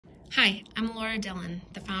Hi, I'm Laura Dillon,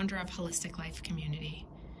 the founder of Holistic Life Community.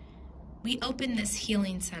 We opened this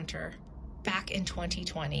healing center back in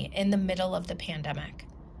 2020 in the middle of the pandemic.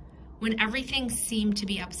 When everything seemed to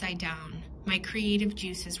be upside down, my creative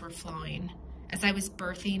juices were flowing as I was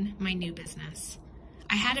birthing my new business.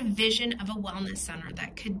 I had a vision of a wellness center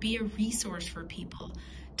that could be a resource for people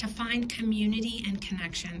to find community and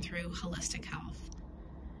connection through holistic health.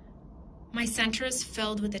 My center is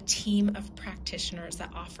filled with a team of practitioners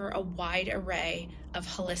that offer a wide array of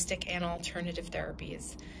holistic and alternative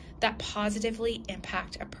therapies that positively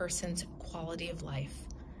impact a person's quality of life.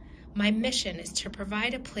 My mission is to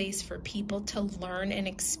provide a place for people to learn and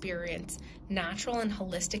experience natural and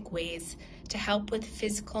holistic ways to help with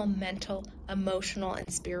physical, mental, emotional, and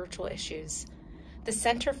spiritual issues. The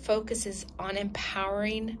center focuses on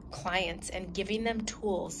empowering clients and giving them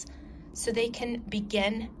tools so they can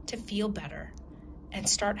begin to feel better and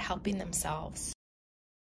start helping themselves.